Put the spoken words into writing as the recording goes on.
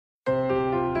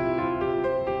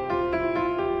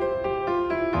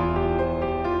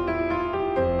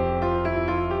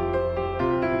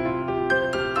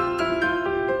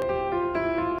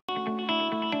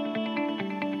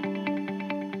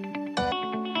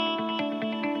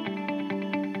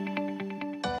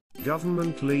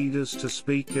government leaders to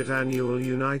speak at annual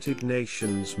United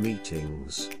Nations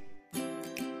meetings.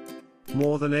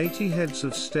 More than 80 heads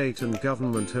of state and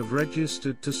government have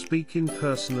registered to speak in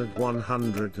person at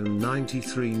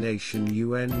 193 nation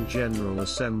UN General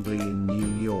Assembly in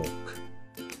New York.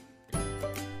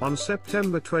 On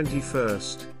September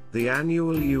 21st, the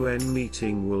annual UN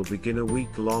meeting will begin a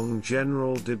week-long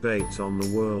general debate on the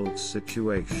world's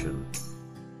situation.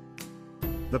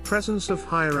 The presence of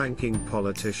high-ranking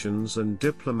politicians and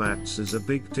diplomats is a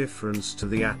big difference to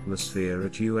the atmosphere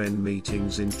at UN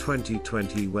meetings in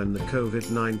 2020 when the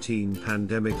COVID-19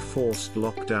 pandemic forced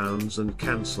lockdowns and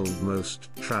cancelled most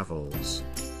travels.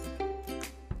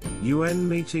 UN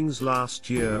meetings last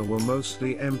year were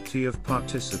mostly empty of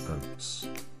participants.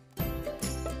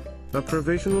 A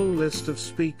provisional list of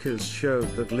speakers showed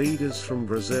that leaders from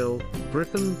Brazil,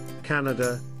 Britain,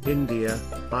 Canada, India,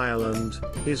 Ireland,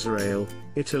 Israel,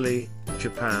 Italy,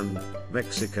 Japan,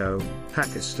 Mexico,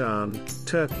 Pakistan,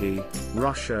 Turkey,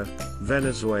 Russia,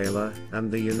 Venezuela, and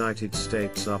the United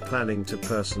States are planning to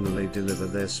personally deliver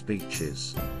their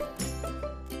speeches.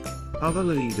 Other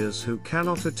leaders who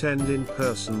cannot attend in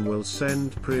person will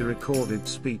send pre-recorded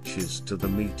speeches to the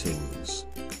meetings.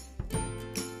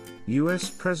 US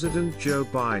President Joe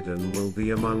Biden will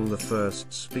be among the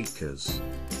first speakers.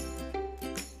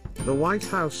 The White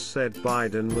House said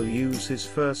Biden will use his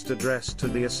first address to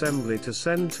the Assembly to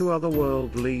send to other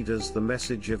world leaders the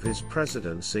message of his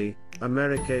presidency,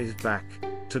 "America is back,"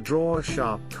 to draw a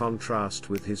sharp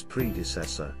contrast with his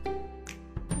predecessor.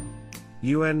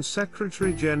 UN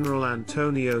Secretary-General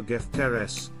Antonio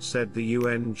Guterres said the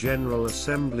UN General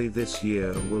Assembly this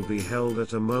year will be held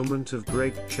at a moment of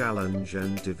great challenge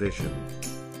and division.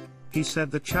 He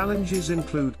said the challenges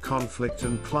include conflict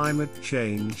and climate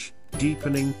change,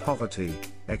 deepening poverty,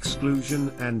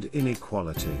 exclusion and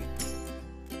inequality.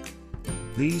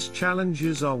 These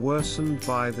challenges are worsened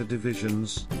by the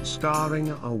divisions,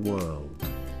 scarring our world.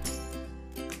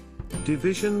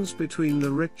 Divisions between the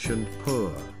rich and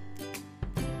poor.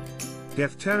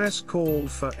 Guterres called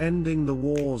for ending the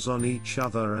wars on each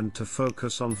other and to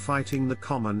focus on fighting the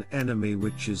common enemy,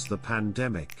 which is the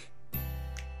pandemic.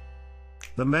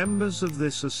 The members of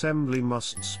this assembly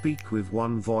must speak with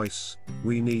one voice.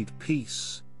 "We need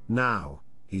peace, now,"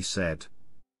 he said.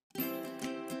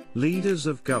 Leaders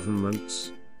of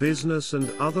governments, business and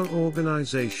other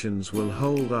organizations will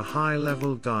hold a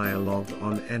high-level dialogue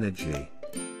on energy.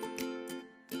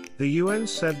 The UN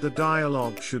said the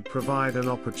dialogue should provide an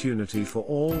opportunity for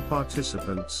all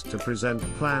participants to present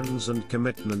plans and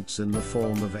commitments in the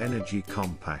form of energy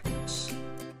compacts.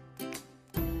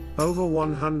 Over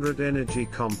 100 energy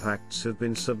compacts have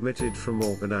been submitted from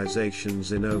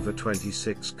organizations in over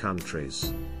 26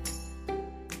 countries.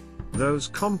 Those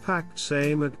compacts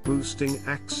aim at boosting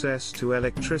access to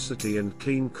electricity and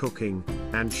clean cooking,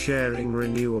 and sharing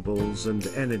renewables and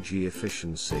energy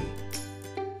efficiency.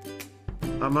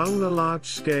 Among the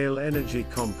large-scale energy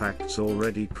compacts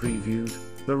already previewed,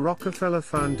 the Rockefeller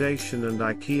Foundation and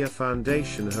IKEA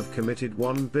Foundation have committed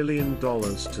 $1 billion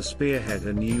to spearhead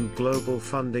a new global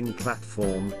funding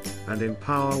platform, and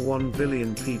empower 1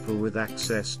 billion people with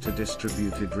access to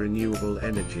distributed renewable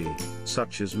energy,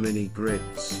 such as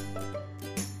mini-grids.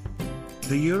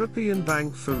 The European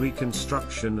Bank for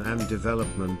Reconstruction and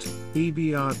Development,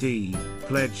 EBRD,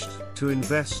 pledged to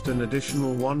invest an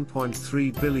additional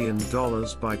 $1.3 billion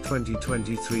by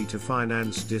 2023 to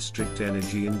finance district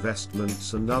energy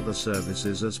investments and other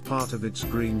services as part of its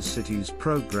Green Cities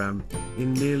program,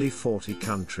 in nearly 40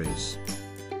 countries.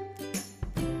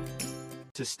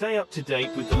 To stay up to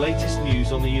date with the latest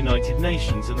news on the United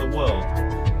Nations and the world,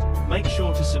 make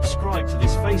sure to subscribe to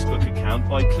this Facebook account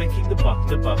by clicking the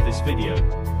button above this video.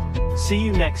 See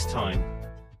you next time.